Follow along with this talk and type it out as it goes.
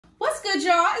good,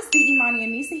 y'all? It's the Imani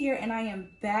and Nisa here, and I am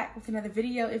back with another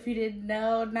video. If you didn't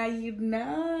know, now you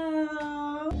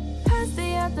know. I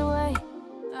stay out the way.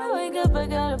 I wake up, I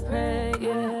gotta pray,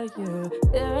 yeah, yeah.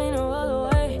 There ain't no other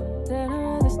way. Then I'd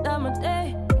rather start my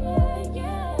day, yeah,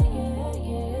 yeah, yeah,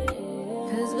 yeah.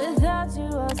 Cause without you,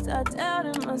 I start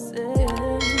doubting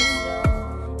myself.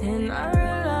 And I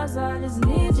realize I just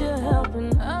need your help,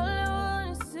 and all I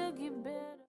want is to get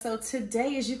better. So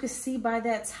today, as you can see by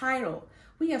that title,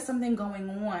 we have something going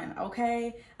on,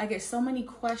 okay? I get so many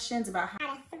questions about how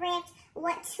to thrift,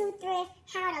 what to thrift,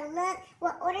 how to look,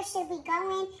 what order should we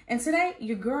go in. And today,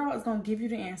 your girl is gonna give you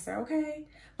the answer, okay?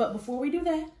 But before we do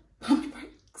that, pump your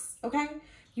brakes, okay?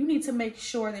 You need to make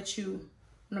sure that you,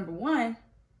 number one,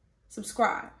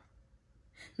 subscribe.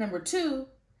 Number two,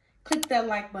 click that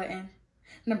like button.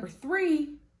 Number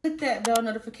three, click that bell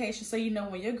notification so you know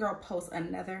when your girl posts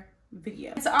another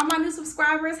video. To all my new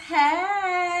subscribers,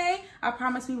 hey, I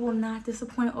promise we will not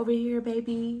disappoint over here,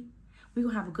 baby. We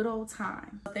will have a good old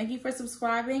time. Thank you for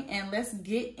subscribing, and let's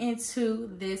get into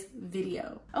this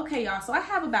video. Okay, y'all, so I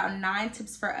have about 9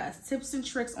 tips for us, tips and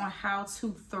tricks on how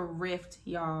to thrift,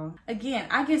 y'all. Again,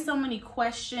 I get so many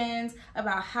questions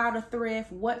about how to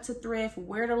thrift, what to thrift,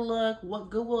 where to look, what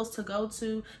Goodwills to go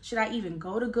to, should I even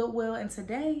go to Goodwill? And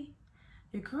today,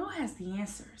 your girl has the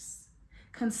answers.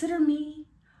 Consider me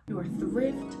your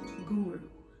thrift guru.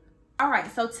 All right,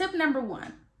 so tip number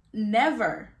 1,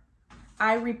 never,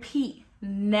 I repeat,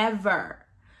 never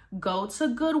go to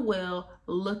Goodwill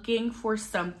looking for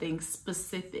something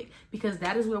specific, because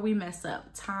that is where we mess up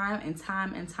time and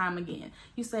time and time again.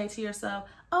 You say to yourself,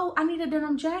 oh, I need a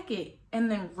denim jacket, and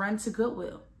then run to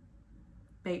Goodwill.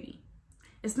 Baby,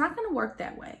 it's not gonna work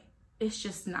that way. It's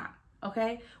just not,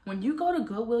 okay? When you go to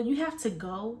Goodwill, you have to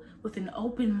go with an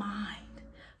open mind.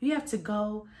 You have to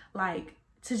go like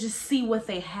to just see what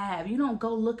they have. You don't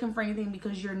go looking for anything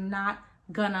because you're not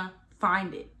gonna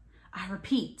find it. I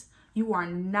repeat, you are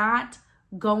not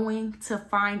going to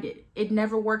find it. It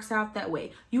never works out that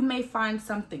way. You may find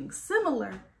something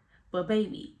similar, but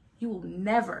baby, you will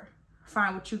never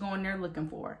find what you're going there looking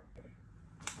for.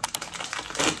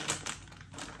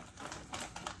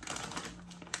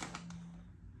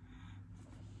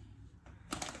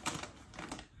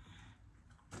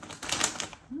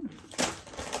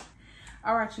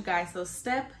 All right, you guys, so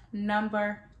step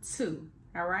number 2,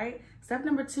 all right? Step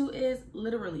number 2 is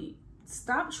literally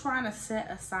stop trying to set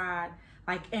aside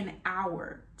like an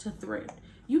hour to thrift.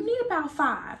 You need about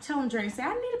 5. Tell them, Journey, say,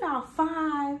 I need about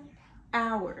 5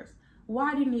 hours.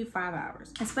 Why do you need 5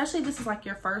 hours? Especially if this is like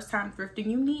your first time thrifting,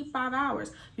 you need 5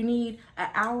 hours. You need an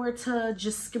hour to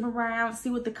just skim around, see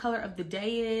what the color of the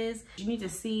day is. You need to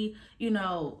see, you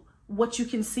know, what you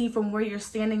can see from where you're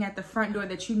standing at the front door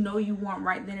that you know you want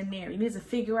right then and there. You need to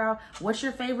figure out what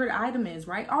your favorite item is,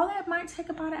 right? All that might take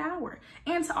about an hour.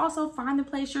 And to also find the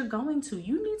place you're going to.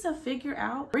 You need to figure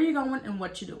out where you're going and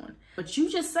what you're doing. But you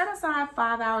just set aside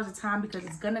 5 hours of time because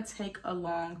it's gonna take a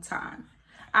long time.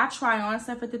 I try on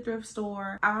stuff at the thrift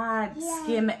store. I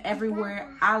skim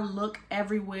everywhere. I look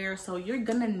everywhere. So you're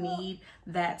gonna need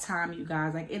that time, you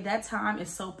guys. Like, that time is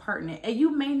so pertinent. And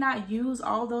you may not use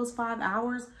all those 5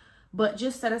 hours, but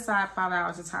just set aside 5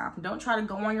 hours of time. Don't try to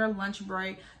go on your lunch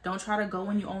break. Don't try to go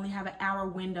when you only have an hour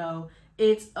window.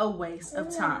 It's a waste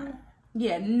of time.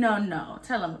 Yeah, no.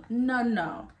 Tell them,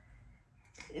 no.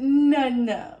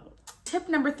 Tip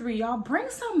number 3, y'all, bring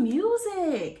some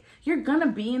music. You're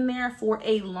gonna be in there for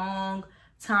a long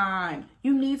time.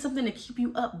 You need something to keep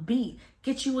you upbeat,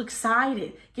 get you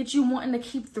excited, get you wanting to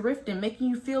keep thrifting, making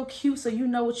you feel cute so you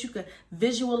know what you could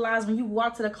visualize when you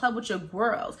walk to the club with your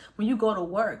girls, when you go to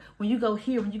work, when you go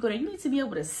here, when you go there. You need to be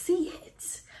able to see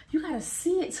it. You gotta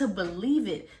see it to believe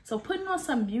it. So putting on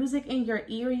some music in your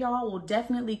ear, y'all, will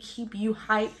definitely keep you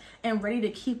hyped and ready to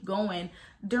keep going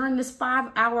during this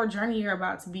 5-hour journey you're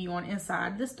about to be on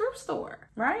inside this thrift store,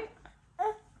 right?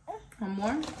 One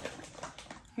more.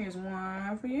 Here's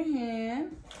one for your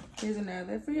hand. Here's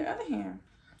another for your other hand.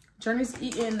 Journey's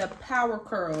eating the Power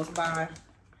Curls by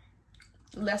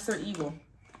Lesser Evil.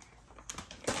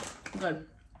 Good.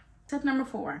 Tip number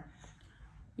 4.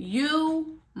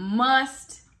 You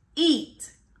must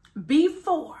eat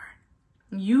before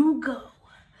you go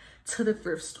to the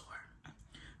thrift store.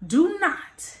 Do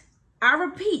not, I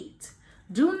repeat,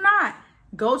 do not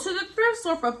go to the thrift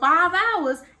store for 5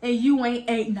 hours and you ain't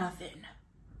ate nothing.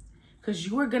 Because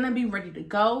you are going to be ready to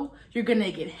go. You're going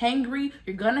to get hangry.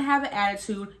 You're going to have an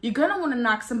attitude. You're going to want to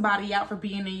knock somebody out for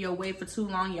being in your way for too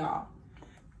long, y'all.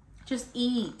 Just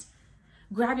eat.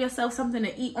 Grab yourself something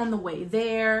to eat on the way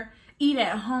there. eat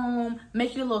at home,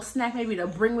 make your little snack maybe to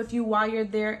bring with you while you're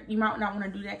there. You might not want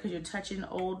to do that because you're touching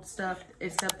old stuff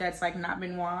and stuff that's like not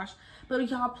been washed. But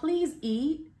y'all, please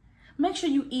eat. Make sure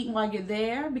you eat while you're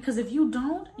there, because if you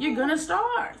don't, you're gonna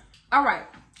starve. All right,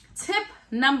 tip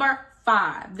number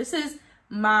 5. This is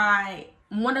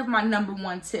one of my number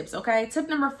 1 tips, okay? Tip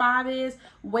number 5 is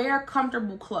wear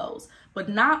comfortable clothes. But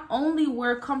not only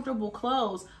wear comfortable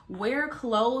clothes, wear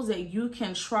clothes that you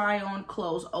can try on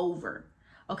clothes over.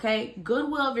 Okay,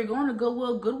 Goodwill, if you're going to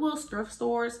Goodwill's thrift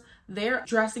stores, their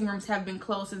dressing rooms have been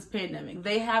closed since pandemic.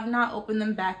 They have not opened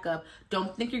them back up.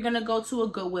 Don't think you're going to go to a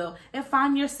Goodwill and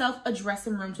find yourself a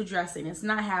dressing room to dress in. It's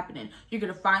not happening. You're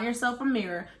going to find yourself a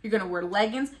mirror. You're going to wear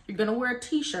leggings. You're going to wear a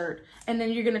t-shirt. And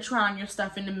then you're going to try on your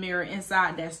stuff in the mirror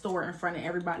inside that store in front of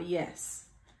everybody. Yes.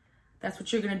 That's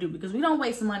what you're going to do, because we don't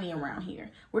waste money around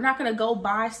here. We're not going to go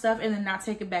buy stuff and then not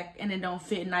take it back and it don't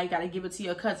fit. And now you got to give it to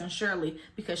your cousin Shirley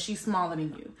because she's smaller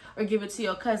than you. Or give it to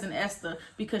your cousin Esther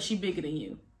because she's bigger than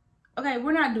you. Okay,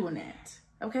 we're not doing that.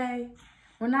 Okay?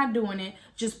 We're not doing it.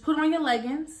 Just put on your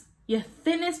leggings, your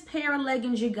thinnest pair of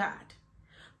leggings you got.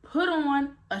 Put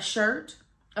on a shirt,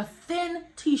 a thin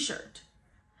t-shirt,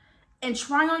 and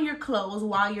try on your clothes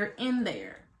while you're in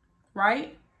there,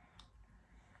 right?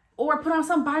 Or put on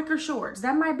some biker shorts.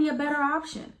 That might be a better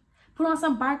option. Put on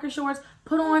some biker shorts.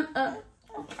 Put on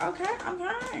okay.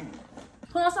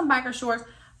 Put on some biker shorts.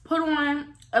 Put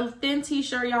on a thin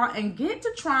t-shirt, y'all, and get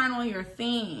to trying on your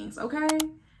things, okay?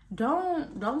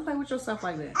 Don't play with yourself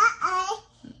like that.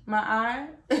 My eye?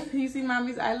 You see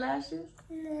mommy's eyelashes?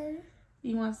 No.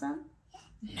 You want some?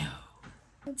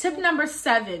 No. Tip number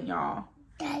 7, y'all.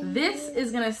 This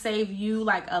is gonna save you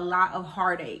like a lot of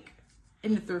heartache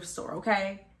in the thrift store,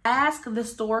 okay? Ask the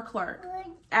store clerk,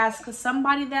 ask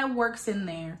somebody that works in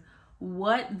there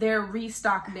what their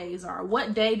restock days are.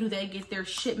 What day do they get their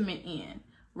shipment in,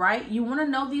 right? You want to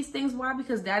know these things. Why?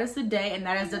 Because that is the day and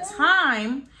that is the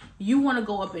time you want to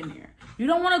go up in there. You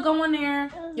don't want to go in there,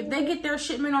 if they get their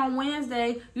shipment on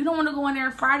Wednesday, you don't want to go in there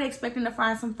on Friday expecting to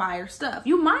find some fire stuff.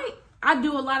 You might. I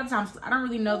do a lot of times. I don't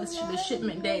really know the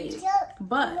shipment days,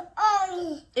 but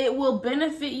it will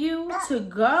benefit you to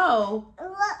go.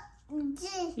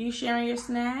 You sharing your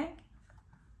snack?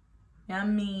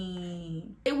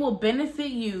 Yummy. It will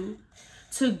benefit you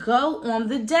to go on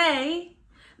the day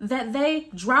that they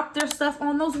drop their stuff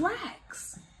on those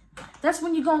racks. That's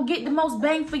when you're going to get the most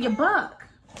bang for your buck.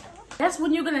 That's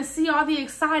when you're going to see all the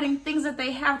exciting things that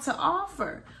they have to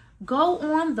offer. Go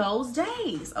on those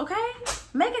days, okay?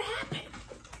 Make it happen.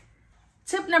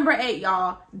 Tip number 8,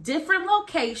 y'all. Different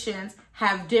locations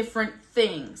have different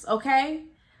things, okay?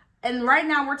 And right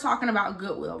now we're talking about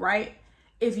Goodwill, right?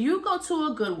 If you go to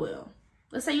a Goodwill,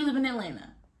 let's say you live in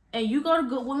Atlanta, and you go to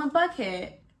Goodwill in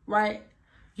Buckhead, right?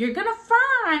 You're going to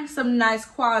find some nice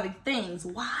quality things.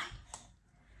 Why?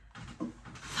 The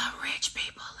rich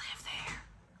people live there.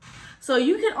 So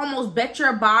you can almost bet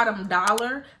your bottom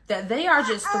dollar that they are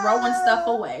just throwing stuff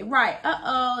away. Right.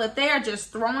 That they are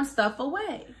just throwing stuff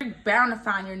away. You're bound to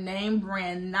find your name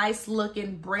brand, nice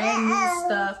looking, brand new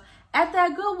stuff at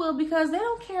that Goodwill, because they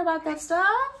don't care about that stuff.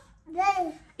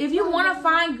 If you want to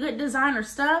find good designer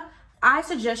stuff, I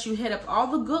suggest you hit up all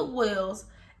the Goodwills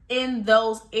in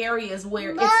those areas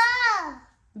where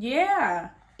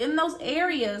in those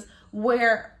areas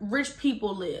where rich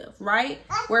people live, right?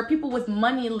 Where people with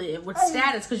money live, with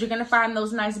status, because you're going to find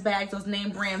those nice bags, those name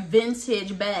brand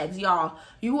vintage bags, y'all.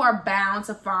 You are bound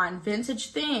to find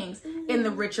vintage things in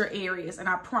the richer areas, and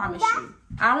I promise you,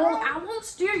 I won't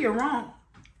steer you wrong.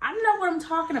 I know what I'm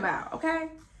talking about, okay?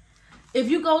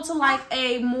 If you go to like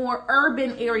a more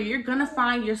urban area, you're going to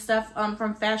find your stuff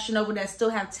from Fashion Nova that still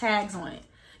have tags on it.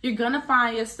 You're going to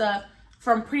find your stuff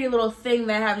from Pretty Little Thing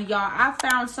that have, y'all, I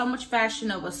found so much Fashion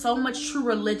Nova, so much True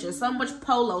Religion, so much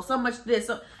Polo, so much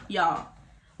this, y'all,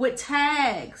 with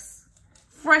tags,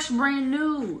 fresh, brand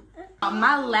new.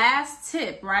 My last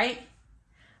tip, right?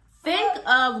 Think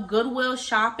of Goodwill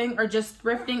shopping or just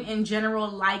thrifting in general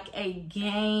like a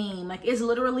game. Like, it's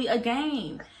literally a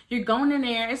game. You're going in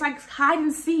there. It's like hide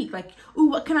and seek. Like, ooh,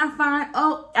 what can I find?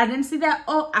 Oh, I didn't see that.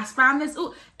 Oh, I found this.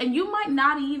 Ooh. And you might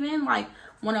not even, like,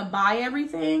 want to buy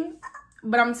everything.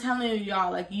 But I'm telling you,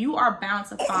 y'all, like, you are bound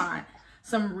to find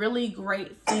some really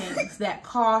great things that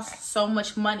cost so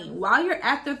much money. While you're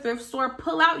at the thrift store,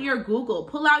 pull out your Google.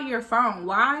 Pull out your phone.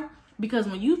 Why? Because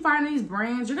when you find these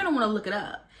brands, you're going to want to look it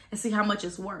up and see how much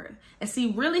it's worth, and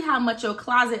see really how much your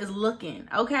closet is looking,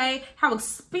 okay? How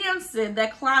expensive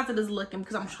that closet is looking,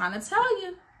 because I'm trying to tell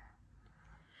you,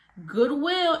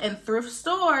 Goodwill and thrift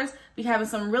stores be having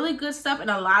some really good stuff, and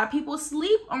a lot of people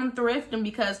sleep on thrifting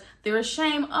because they're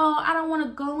ashamed. Oh, I don't want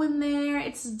to go in there.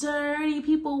 It's dirty.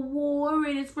 People wore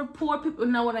it. It's for poor people.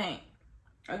 No, it ain't.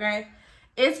 Okay?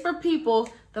 It's for people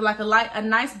that like a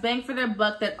nice bang for their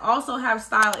buck that also have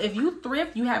style. If you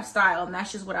thrift, you have style, and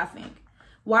that's just what I think.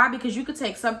 Why? Because you could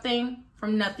take something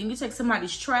from nothing. You take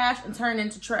somebody's trash and turn it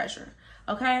into treasure.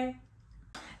 Okay?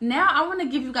 Now I want to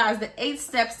give you guys the 8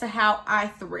 steps to how I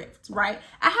thrift, right?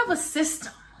 I have a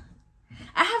system.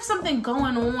 I have something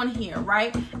going on here,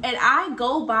 right? And I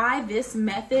go by this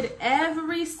method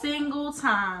every single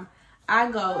time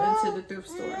I go into the thrift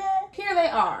store. Here they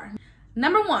are.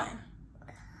 Number 1,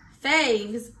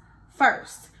 FAVS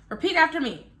first. Repeat after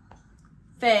me.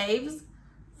 FAVS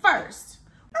first.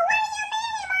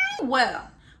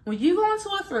 Well, when you go into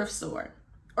a thrift store,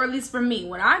 or at least for me,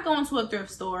 when I go into a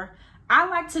thrift store, I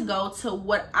like to go to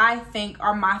what I think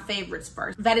are my favorites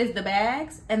first. That is the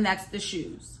bags and that's the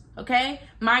shoes, okay?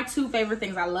 My 2 favorite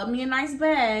things. I love me a nice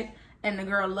bag and the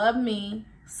girl love me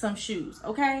some shoes,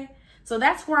 okay? So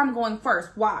that's where I'm going first.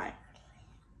 Why?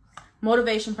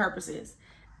 Motivation purposes.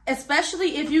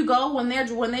 Especially if you go when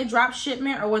they drop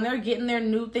shipment or when they're getting their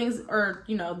new things or,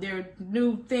 you know, their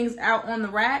new things out on the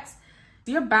racks,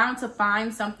 you're bound to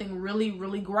find something really,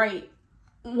 really great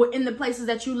in the places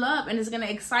that you love, and it's going to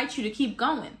excite you to keep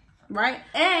going, right?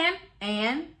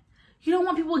 And you don't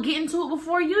want people getting to it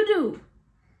before you do,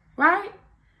 right?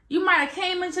 You might have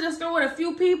came into the store with a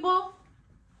few people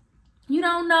you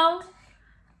don't know,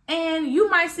 and you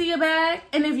might see a bag,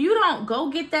 and if you don't go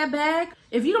get that bag,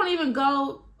 if you don't even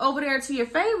go over there to your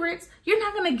favorites, you're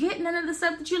not going to get none of the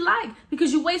stuff that you like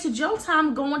because you wasted your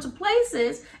time going to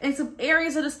places and some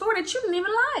areas of the store that you didn't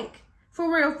even like.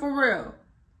 For real, for real.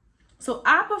 So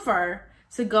I prefer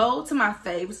to go to my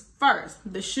faves first.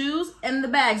 The shoes and the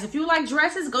bags. If you like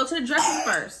dresses, go to the dresses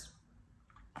first.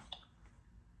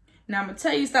 Now I'm going to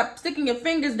tell you, stop sticking your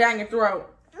fingers down your throat.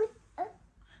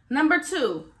 Number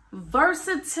 2,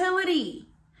 versatility.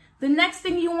 The next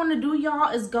thing you want to do,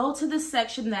 y'all, is go to the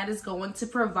section that is going to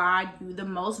provide you the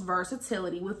most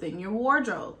versatility within your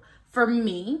wardrobe. For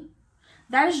me,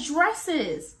 that is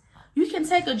dresses. You can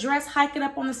take a dress, hike it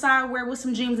up on the side, wear it with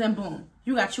some jeans, and boom,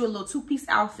 you got you a little 2-piece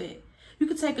outfit. You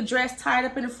could take a dress, tie it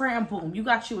up in the front, and boom, you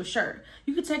got you a shirt.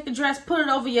 You could take the dress, put it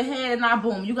over your head, and now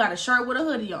boom, you got a shirt with a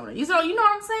hoodie on it. You know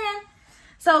what I'm saying?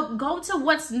 So go to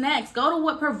what's next. Go to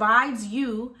what provides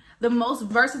you the most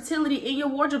versatility in your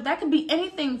wardrobe. That could be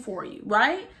anything for you,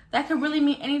 right? That could really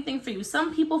mean anything for you.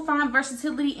 Some people find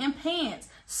versatility in pants,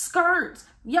 skirts.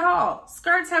 Y'all,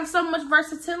 skirts have so much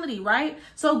versatility, right?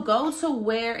 So go to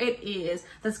where it is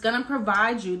that's gonna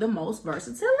provide you the most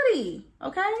versatility,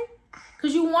 okay?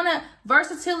 Because you wanna,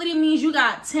 versatility means you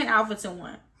got 10 outfits in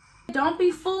one. Don't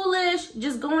be foolish,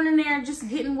 just going in there and just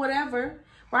getting whatever,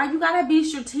 right? You gotta be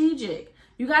strategic.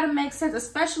 You gotta make sense,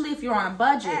 especially if you're on a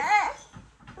budget.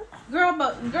 Girl,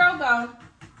 go.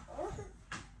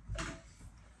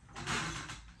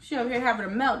 She over here having a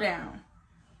meltdown.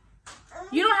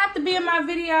 You don't have to be in my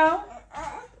video.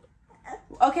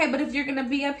 Okay, but if you're gonna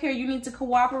be up here, you need to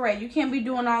cooperate. You can't be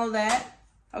doing all of that,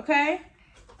 okay?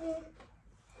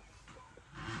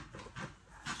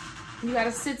 You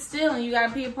gotta sit still and you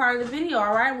gotta be a part of the video,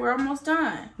 all right? We're almost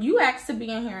done. You asked to be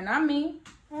in here, not me.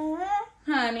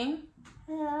 Honey.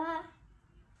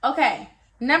 Okay.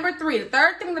 Number 3, the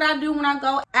third thing that I do when I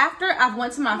go, after I've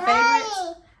went to my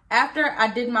favorites, after I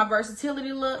did my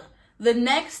versatility look, the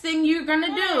next thing you're going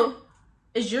to do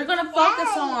is you're going to focus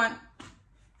on,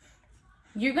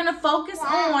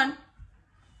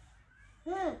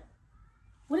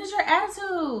 what is your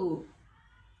attitude?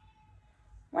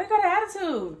 Why you got an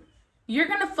attitude? You're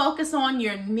going to focus on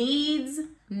your needs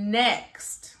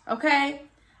next, okay?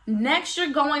 Next,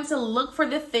 you're going to look for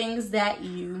the things that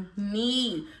you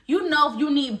need. You know if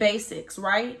you need basics,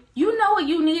 right? You know what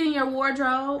you need in your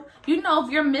wardrobe. You know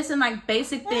if you're missing like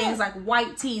basic things like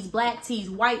white tees, black tees,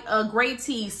 gray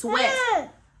tees, sweats.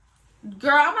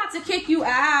 Girl, I'm about to kick you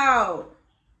out.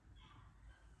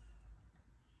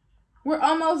 We're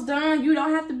almost done. You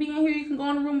don't have to be in here. You can go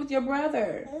in the room with your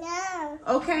brother. No.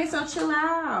 Okay, so chill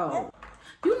out.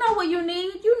 You know what you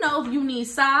need. You know if you need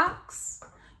socks.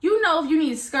 You know if you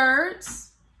need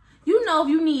skirts. You know if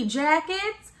you need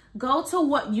jackets. Go to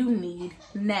what you need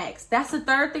next. That's the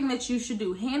third thing that you should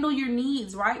do. Handle your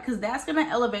needs, right? Because that's going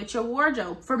to elevate your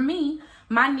wardrobe. For me,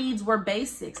 my needs were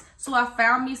basics. So I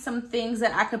found me some things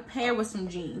that I could pair with some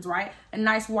jeans, right? A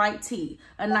nice white tee,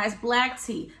 a nice black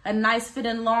tee, a nice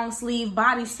fitting long sleeve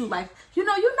bodysuit. Like, you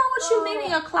know what you need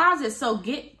in your closet. So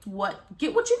get what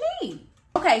you need.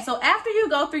 Okay, so after you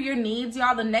go through your needs,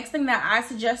 y'all, the next thing that I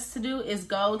suggest to do is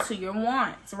go to your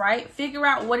wants, right? Figure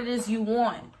out what it is you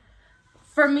want.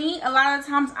 For me, a lot of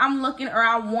times I'm looking, or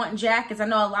I want jackets. I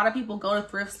know a lot of people go to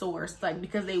thrift stores like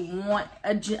because they want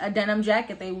a denim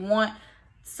jacket. They want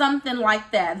something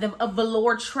like that, a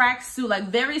velour tracksuit, like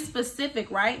very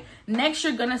specific, right? Next,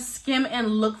 you're gonna skim and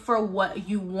look for what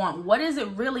you want. What is it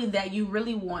really that you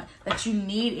really want, that you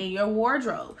need in your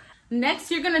wardrobe?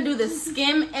 Next, you're gonna do the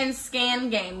skim and scan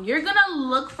game. You're gonna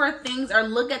look for things, or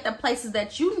look at the places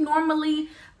that you normally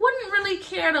wouldn't really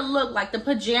care to look, like the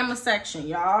pajama section,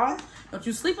 y'all. Don't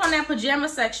you sleep on that pajama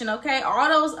section, okay? All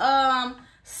those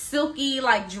silky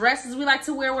like dresses we like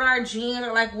to wear with our jeans,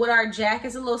 or like with our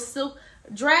jackets, a little silk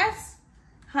dress,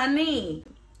 honey.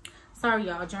 Sorry,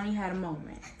 y'all, Journey had a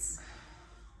moment.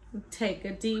 Take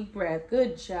a deep breath.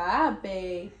 Good job,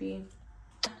 baby.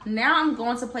 Now I'm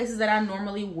going to places that I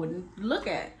normally wouldn't look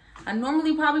at. I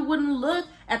normally probably wouldn't look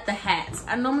at the hats.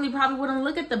 I normally probably wouldn't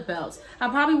look at the belts. I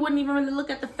probably wouldn't even really look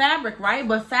at the fabric, right?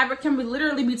 But fabric can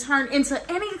literally be turned into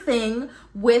anything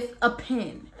with a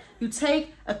pin. You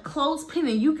take a clothespin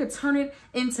and you could turn it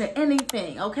into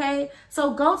anything, okay?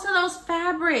 So go to those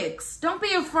fabrics. Don't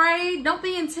be afraid. Don't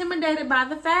be intimidated by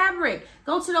the fabric.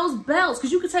 Go to those belts,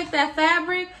 because you could take that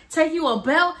fabric, take you a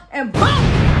belt, and boom,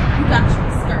 you got you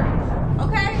a skirt,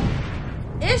 okay?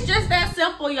 It's just that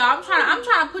simple, y'all. I'm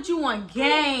trying to put you on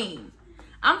game.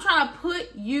 I'm trying to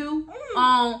put you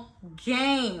on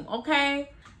game, okay?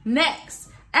 Next.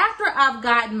 After I've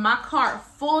gotten my cart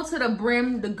full to the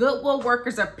brim, the Goodwill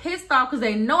workers are pissed off because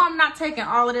they know I'm not taking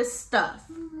all of this stuff,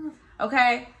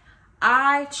 okay?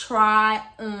 I try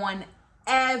on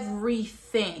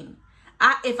everything.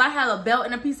 If I have a belt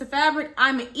and a piece of fabric,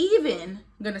 I'm even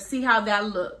going to see how that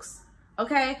looks,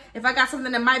 okay? If I got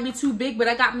something that might be too big, but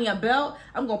I got me a belt,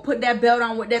 I'm going to put that belt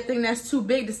on with that thing that's too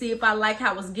big to see if I like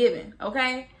how it's given,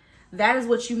 okay? That is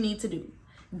what you need to do.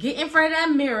 Get in front of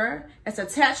that mirror that's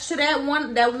attached to that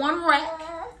one rack.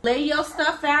 Lay your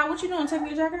stuff out. What you doing? Taking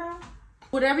your jacket off?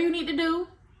 Whatever you need to do,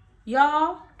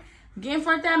 y'all, get in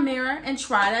front of that mirror and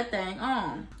try that thing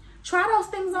on. Try those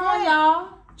things on,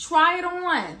 y'all. Try it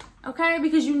on, okay?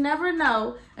 Because you never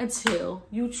know until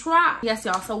you try. Yes,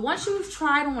 y'all. So once you've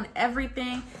tried on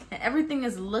everything and everything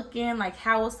is looking like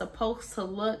how it's supposed to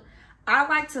look, I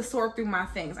like to sort through my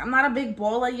things. I'm not a big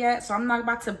baller yet, so I'm not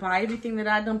about to buy everything that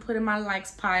I done put in my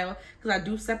likes pile, because I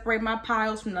do separate my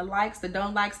piles from the likes, the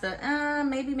don't likes, the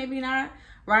maybe, maybe not,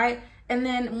 right? And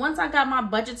then once I got my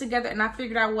budget together and I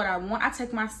figured out what I want, I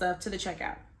take my stuff to the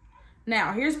checkout.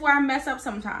 Now, here's where I mess up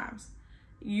sometimes.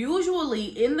 Usually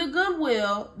in the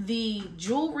Goodwill, the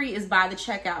jewelry is by the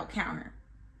checkout counter,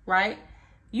 right?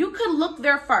 You could look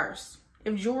there first.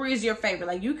 If jewelry is your favorite,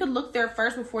 like you could look there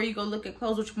first before you go look at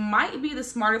clothes, which might be the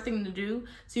smarter thing to do,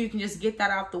 so you can just get that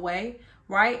out the way,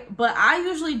 right? But I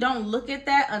usually don't look at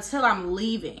that until I'm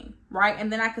leaving, right?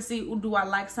 And then I can see, ooh, do I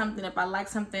like something? If I like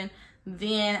something,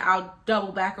 then I'll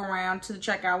double back around to the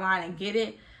checkout line and get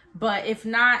it. But if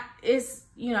not, it's,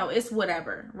 you know, it's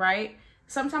whatever, right?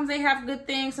 Sometimes they have good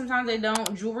things, sometimes they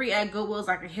don't. Jewelry at Goodwill is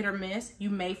like a hit or miss.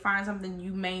 You may find something,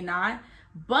 you may not,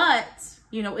 but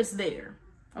you know, it's there.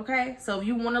 Okay, so if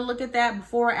you want to look at that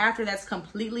before or after, that's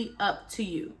completely up to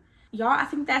you. Y'all, I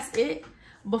think that's it.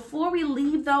 Before we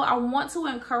leave though, I want to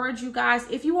encourage you guys,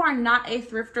 if you are not a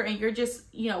thrifter and you're just,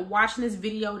 you know, watching this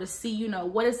video to see, you know,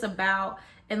 what it's about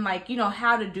and like, you know,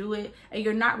 how to do it, and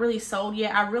you're not really sold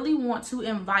yet, I really want to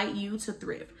invite you to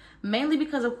thrift. Mainly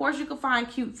because of course you can find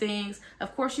cute things.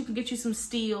 Of course you can get you some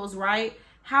steals, right?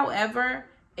 However,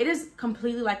 it is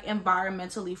completely like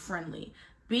environmentally friendly.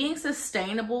 Being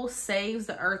sustainable saves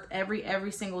the earth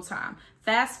every single time.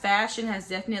 Fast fashion has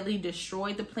definitely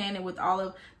destroyed the planet with all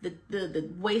of the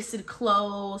wasted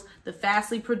clothes, the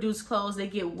fastly produced clothes, they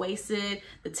get wasted,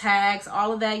 the tags,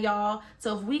 all of that, y'all.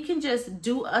 So if we can just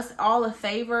do us all a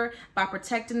favor by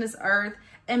protecting this earth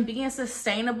and being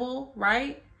sustainable,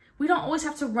 right? We don't always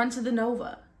have to run to the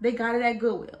Nova. They got it at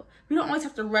Goodwill. We don't always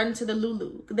have to run to the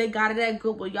Lulu. They got it at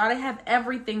Goodwill. Y'all, they have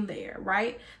everything there,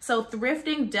 right? So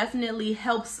thrifting definitely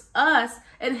helps us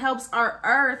and helps our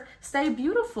earth stay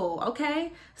beautiful,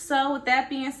 okay? So with that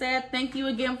being said, thank you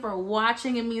again for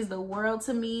watching. It means the world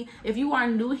to me. If you are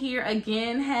new here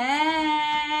again,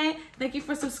 hey, thank you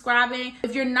for subscribing.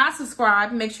 If you're not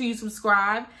subscribed, make sure you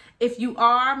subscribe. If you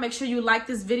are, make sure you like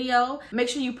this video. Make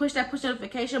sure you push that push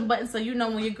notification button so you know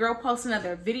when your girl posts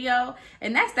another video.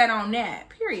 And that's that on that,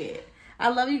 period. I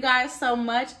love you guys so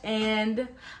much, and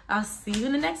I'll see you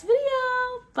in the next video.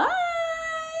 Bye.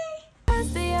 I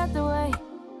stay out the way.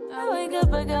 I wake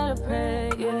up, I gotta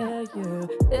pray, yeah, yeah.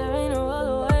 There ain't no